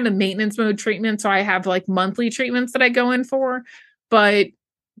in kind of maintenance mode treatment. So I have like monthly treatments that I go in for, but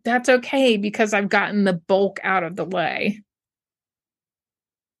that's okay because I've gotten the bulk out of the way.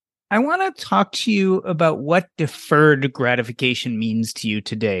 I want to talk to you about what deferred gratification means to you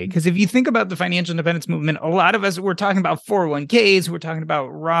today. Because if you think about the financial independence movement, a lot of us, we're talking about 401ks, we're talking about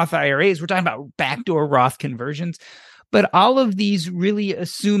Roth IRAs, we're talking about backdoor Roth conversions. But all of these really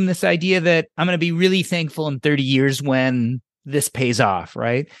assume this idea that I'm going to be really thankful in 30 years when this pays off,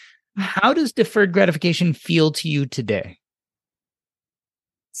 right? How does deferred gratification feel to you today?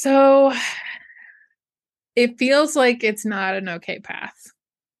 So it feels like it's not an okay path.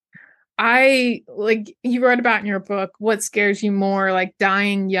 Like you wrote about in your book, what scares you more, like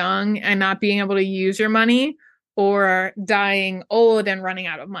dying young and not being able to use your money or dying old and running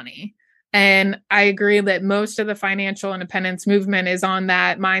out of money? And I agree that most of the financial independence movement is on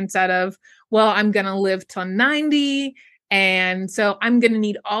that mindset of, well, I'm going to live till 90. And so I'm going to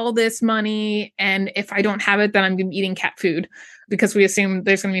need all this money. And if I don't have it, then I'm going to be eating cat food because we assume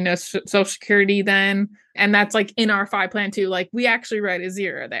there's going to be no Social Security then. And that's like in our 5 plan too. Like we actually write a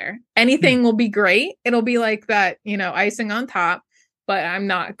 0 there. Anything will be great. It'll be like that, icing on top, but I'm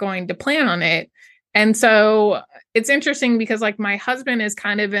not going to plan on it. And so it's interesting because like my husband is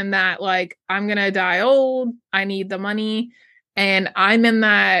kind of in that, like, I'm going to die old. I need the money. And I'm in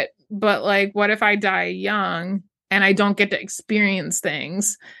that, but like, what if I die young and I don't get to experience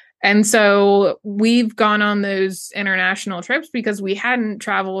things? And so we've gone on those international trips because we hadn't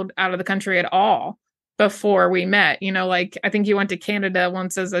traveled out of the country at all before we met. Like I think you went to Canada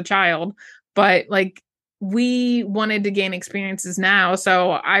once as a child, but like we wanted to gain experiences now.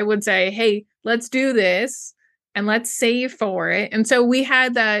 So I would say, hey, let's do this and let's save for it. And so we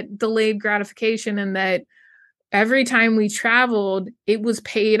had that delayed gratification in that every time we traveled, it was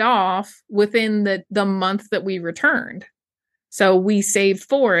paid off within the month that we returned. So we saved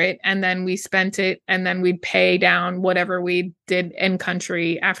for it and then we spent it and then we'd pay down whatever we did in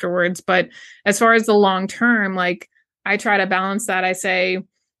country afterwards. But as far as the long term, like I try to balance that. I say,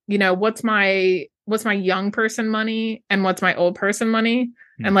 what's my young person money and what's my old person money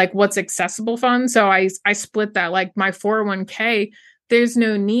and like what's accessible funds. So I split that. Like my 401k, there's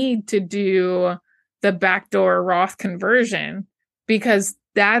no need to do the backdoor Roth conversion because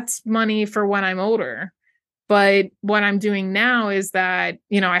that's money for when I'm older. But what I'm doing now is that,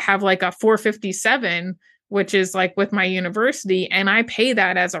 I have like a 457, which is like with my university, and I pay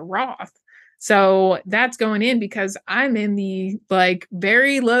that as a Roth. So that's going in because I'm in the like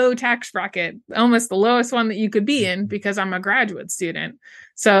very low tax bracket, almost the lowest one that you could be in because I'm a graduate student.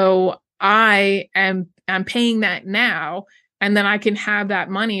 So I'm paying that now, and then I can have that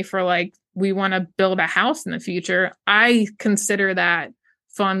money for like, we want to build a house in the future. I consider that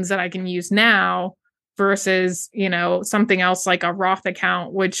funds that I can use now versus, something else like a Roth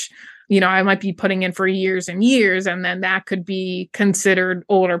account, which, I might be putting in for years and years. And then that could be considered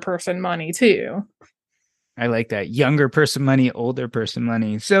older person money too. I like that. Younger person money, older person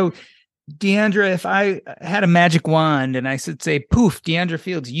money. So Diandra, if I had a magic wand and I should say, poof, Diandra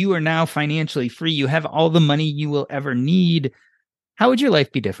Fields, you are now financially free. You have all the money you will ever need. How would your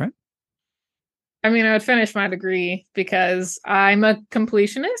life be different? I mean, I would finish my degree because I'm a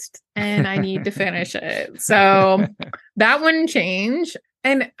completionist and I need to finish it. So that wouldn't change.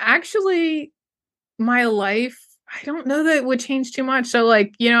 And actually, my life, I don't know that it would change too much. So,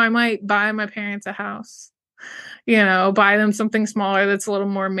 like, I might buy my parents a house, buy them something smaller that's a little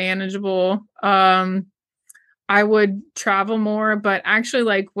more manageable. I would travel more, but actually,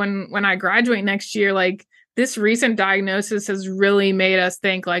 like, when I graduate next year, like, this recent diagnosis has really made us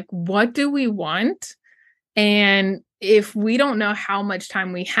think, like, what do we want? And if we don't know how much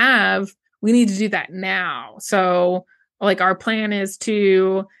time we have, we need to do that now. So, like, our plan is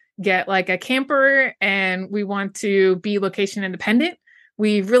to get like a camper, and we want to be location independent.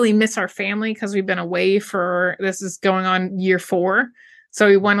 We really miss our family because we've been away this is going on year 4. So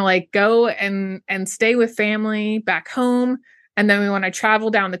we want to like go and stay with family back home. And then we want to travel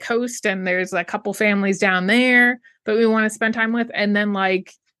down the coast, and there's a couple families down there that we want to spend time with, and then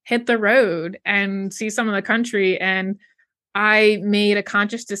like hit the road and see some of the country. And I made a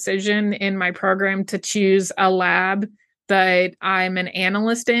conscious decision in my program to choose a lab that I'm an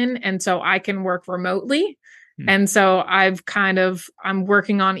analyst in, and so I can work remotely. And so I'm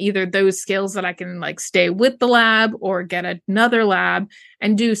working on either those skills that I can like stay with the lab or get another lab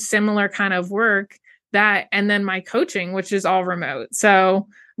and do similar kind of work and then my coaching, which is all remote. So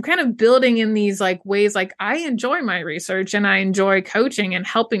I'm kind of building in these like ways, like I enjoy my research and I enjoy coaching and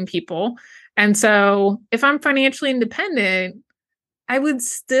helping people. And so if I'm financially independent, I would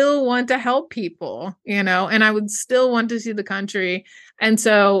still want to help people, and I would still want to see the country. And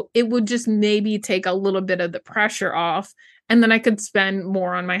so it would just maybe take a little bit of the pressure off, and then I could spend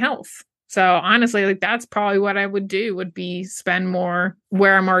more on my health. So honestly, like that's probably what I would do, would be spend more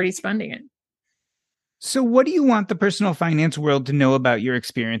where I'm already spending it. So what do you want the personal finance world to know about your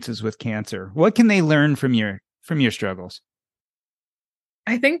experiences with cancer? What can they learn from your struggles?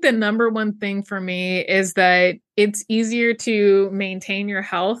 I think the number one thing for me is that it's easier to maintain your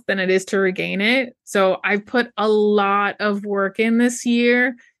health than it is to regain it. So I've put a lot of work in this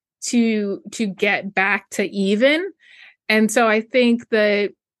year to get back to even. And so I think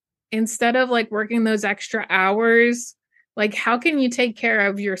that instead of like working those extra hours, like how can you take care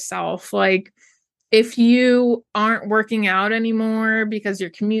of yourself? Like if you aren't working out anymore because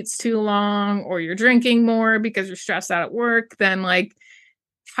your commute's too long, or you're drinking more because you're stressed out at work, then like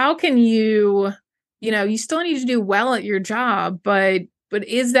how can you still need to do well at your job, but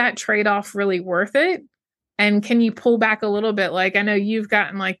is that trade-off really worth it? And can you pull back a little bit? Like, I know you've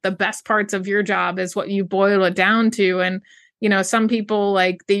gotten like the best parts of your job is what you boil it down to. And, some people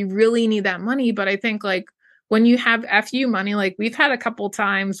like they really need that money. But I think like when you have FU money, like we've had a couple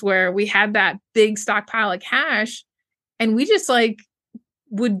times where we had that big stockpile of cash and we just like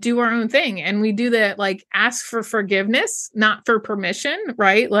would do our own thing. And we do that, like ask for forgiveness, not for permission,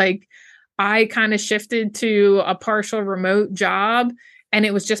 right? Like I kind of shifted to a partial remote job, and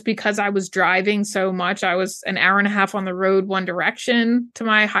it was just because I was driving so much. I was an hour and a half on the road, one direction to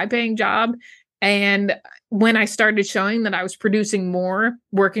my high paying job. And when I started showing that I was producing more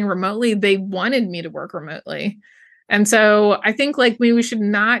working remotely, they wanted me to work remotely. And so I think like we should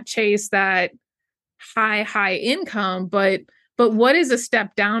not chase that high income, but what is a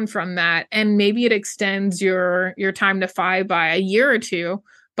step down from that? And maybe it extends your time to FI by a year or two,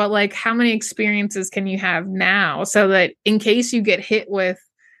 but like how many experiences can you have now so that in case you get hit with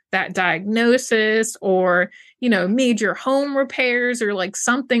that diagnosis or, major home repairs or like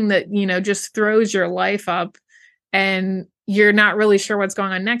something that, just throws your life up and you're not really sure what's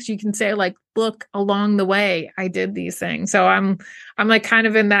going on next, you can say like, look, along the way, I did these things. So I'm like kind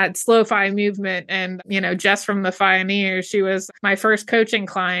of in that slow FI movement. And, Jess from the Pioneers, she was my first coaching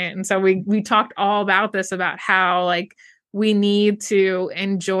client. And so we talked all about this, about how like we need to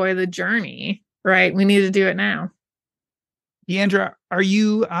enjoy the journey, right? We need to do it now. Diandra, are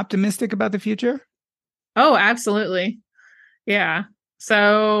you optimistic about the future? Oh, absolutely. Yeah.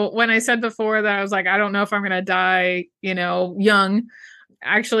 So when I said before that I was like, I don't know if I'm going to die, young,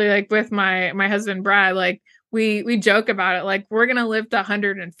 actually, like with my husband, Brad, like we joke about it. Like we're going to live to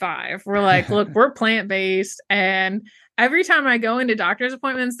 105. We're like, look, we're plant-based. And every time I go into doctor's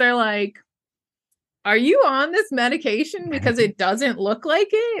appointments, they're like, are you on this medication? Because it doesn't look like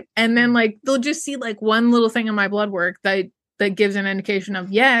it. And then like, they'll just see like one little thing in my blood work that gives an indication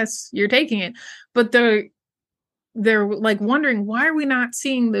of, yes, you're taking it. But they're like wondering, why are we not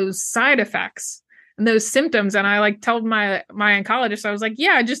seeing those side effects and those symptoms? And I like told my oncologist, I was like,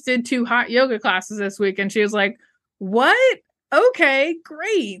 yeah, I just did 2 hot yoga classes this week. And she was like, what? okay,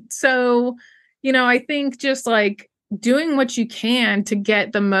 great. So, I think just like doing what you can to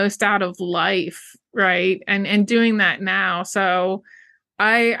get the most out of life, right? And doing that now. So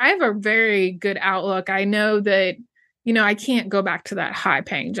I have a very good outlook. I know that, I can't go back to that high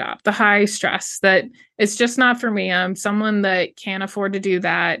paying job, the high stress, that it's just not for me. I'm someone that can't afford to do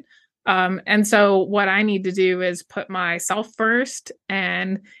that. And so what I need to do is put myself first.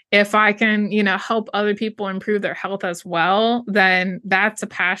 And if I can, help other people improve their health as well, then that's a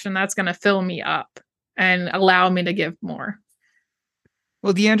passion that's going to fill me up and allow me to give more.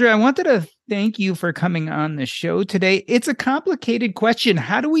 Well, Diandra, I wanted to thank you for coming on the show today. It's a complicated question.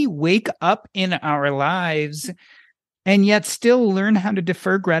 How do we wake up in our lives and yet still learn how to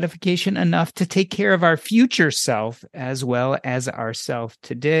defer gratification enough to take care of our future self as well as ourself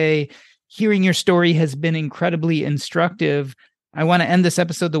today? Hearing your story has been incredibly instructive. I want to end this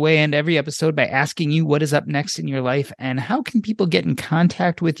episode the way I end every episode by asking you what is up next in your life and how can people get in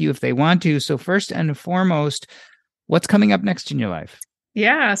contact with you if they want to? So first and foremost, what's coming up next in your life?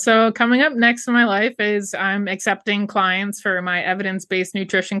 Yeah. So coming up next in my life is I'm accepting clients for my evidence-based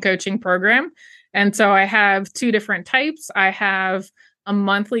nutrition coaching program. And so I have two different types. I have a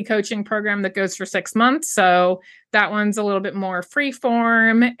monthly coaching program that goes for 6 months. So that one's a little bit more free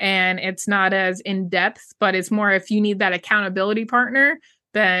form and it's not as in depth, but it's more if you need that accountability partner,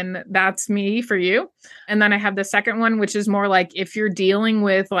 then that's me for you. And then I have the second one, which is more like if you're dealing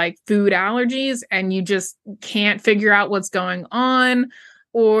with like food allergies and you just can't figure out what's going on,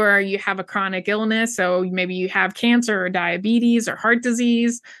 or you have a chronic illness. So maybe you have cancer or diabetes or heart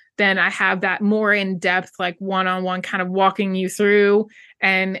disease, then I have that more in-depth, like one-on-one kind of walking you through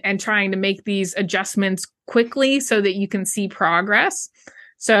and trying to make these adjustments quickly so that you can see progress.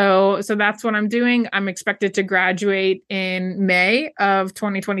 So that's what I'm doing. I'm expected to graduate in May of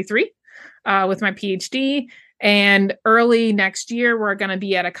 2023 with my PhD. And early next year, we're going to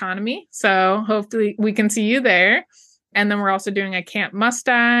be at Economy. So hopefully we can see you there. And then we're also doing a Camp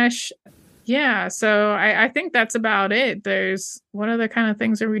Mustache. Yeah, so I think that's about it. What other kind of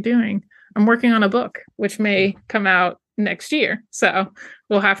things are we doing? I'm working on a book, which may come out next year. So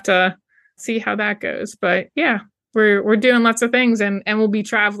we'll have to see how that goes. But yeah. We're doing lots of things and we'll be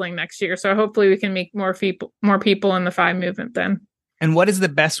traveling next year. So hopefully we can meet more people in the FI movement then. And what is the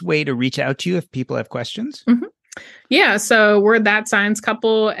best way to reach out to you if people have questions? Mm-hmm. Yeah. So we're That Science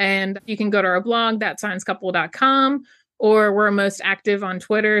Couple and you can go to our blog, thatsciencecouple.com, or we're most active on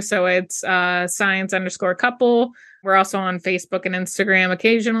Twitter. So it's science_couple. We're also on Facebook and Instagram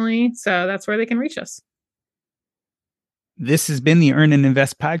occasionally. So that's where they can reach us. This has been the Earn and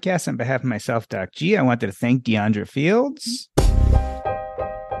Invest podcast. On behalf of myself, Doc G, I wanted to thank Diandra Fields.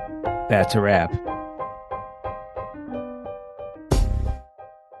 That's a wrap.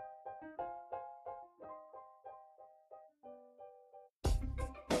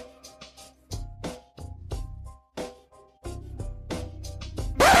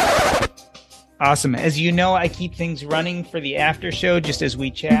 Awesome. As you know, I keep things running for the after show just as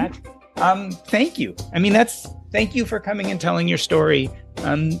we chat. Thank you. Thank you for coming and telling your story.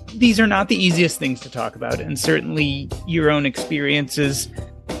 These are not the easiest things to talk about, and certainly your own experiences.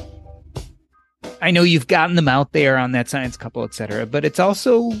 I know you've gotten them out there on That Science Couple, etc., but it's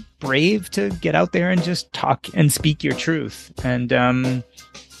also brave to get out there and just talk and speak your truth. And I'm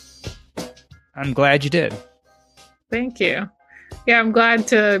glad you did. Thank you. Yeah, I'm glad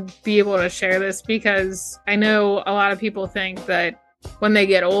to be able to share this because I know a lot of people think that when they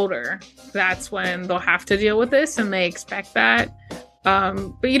get older, that's when they'll have to deal with this and they expect that.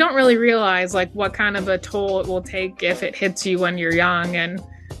 But you don't really realize like what kind of a toll it will take if it hits you when you're young. And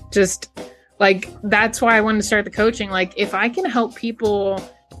just like, that's why I wanted to start the coaching. Like if I can help people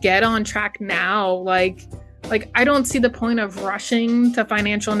get on track now, like I don't see the point of rushing to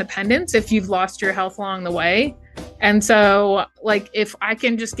financial independence if you've lost your health along the way. And so like, if I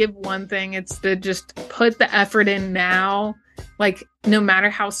can just give one thing, it's to just put the effort in now. Like no matter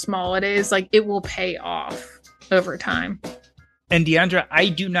how small it is, like it will pay off over time. And Diandra, I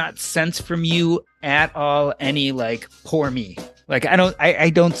do not sense from you at all any like poor me. Like I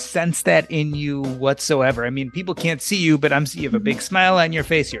don't sense that in you whatsoever. I mean, people can't see you, but you have a big smile on your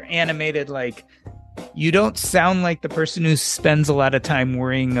face. You're animated. Like you don't sound like the person who spends a lot of time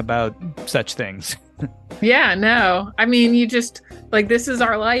worrying about such things. Yeah, no. I mean, you just like, this is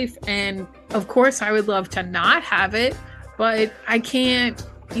our life. And of course I would love to not have it, but I can't,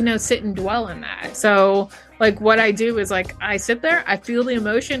 sit and dwell in that. So like what I do is like, I sit there, I feel the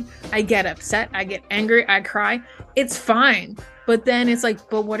emotion, I get upset, I get angry, I cry. It's fine. But then it's like,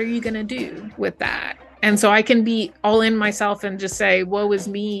 but what are you going to do with that? And so I can be all in myself and just say, woe is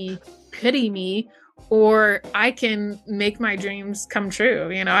me, pity me. or I can make my dreams come true.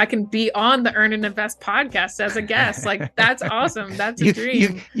 You know, I can be on the Earn and Invest podcast as a guest. Like, that's awesome. That's a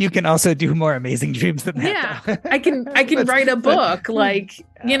dream. You can also do more amazing dreams than that. Yeah. I can write a book. Like,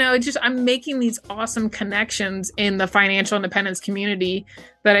 you know, just I'm making these awesome connections in the financial independence community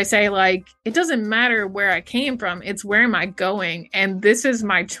that I say, like, it doesn't matter where I came from. It's where am I going? And this is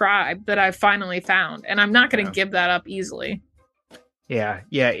my tribe that I finally found. And I'm not going to give that up easily. Yeah.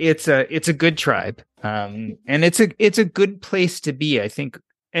 It's a good tribe. And it's a good place to be. I think,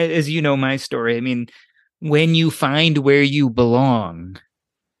 as you know, my story, I mean, when you find where you belong,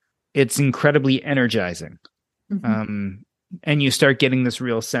 it's incredibly energizing. Mm-hmm. And you start getting this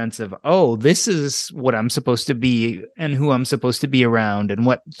real sense of, oh, this is what I'm supposed to be and who I'm supposed to be around and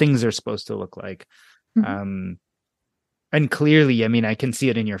what things are supposed to look like. Mm-hmm. And clearly, I mean, I can see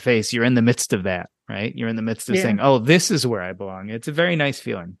it in your face. You're in the midst of that, right? You're in the midst of saying, oh, this is where I belong. It's a very nice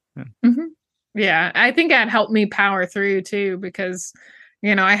feeling. Yeah. Mm-hmm. Yeah, I think that helped me power through too, because,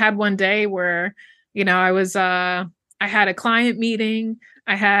 you know, I had one day where, you know, I had a client meeting.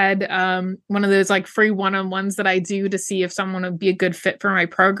 I had one of those like free one-on-ones that I do to see if someone would be a good fit for my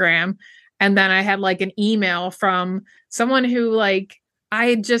program. And then I had like an email from someone who like I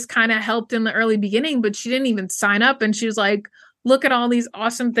had just kind of helped in the early beginning, but she didn't even sign up. And she was like, look at all these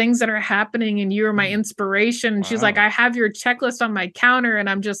awesome things that are happening and you are my inspiration. And she's like, I have your checklist on my counter. And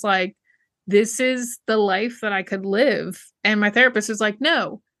I'm just like, this is the life that I could live. And my therapist is like,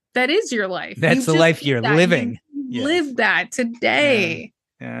 no, that is your life. That's the life you're living. You live that today.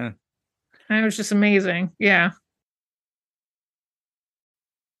 Yeah. And it was just amazing. Yeah.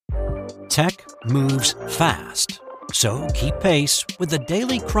 Tech moves fast. So keep pace with the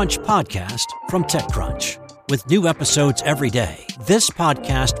Daily Crunch podcast from TechCrunch. With new episodes every day, this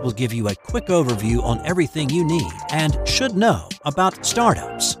podcast will give you a quick overview on everything you need and should know about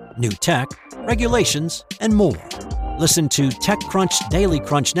startups, new tech, regulations, and more. Listen to TechCrunch Daily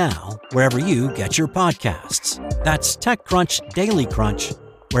Crunch now, wherever you get your podcasts. That's TechCrunch Daily Crunch,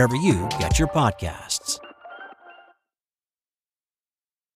 wherever you get your podcasts.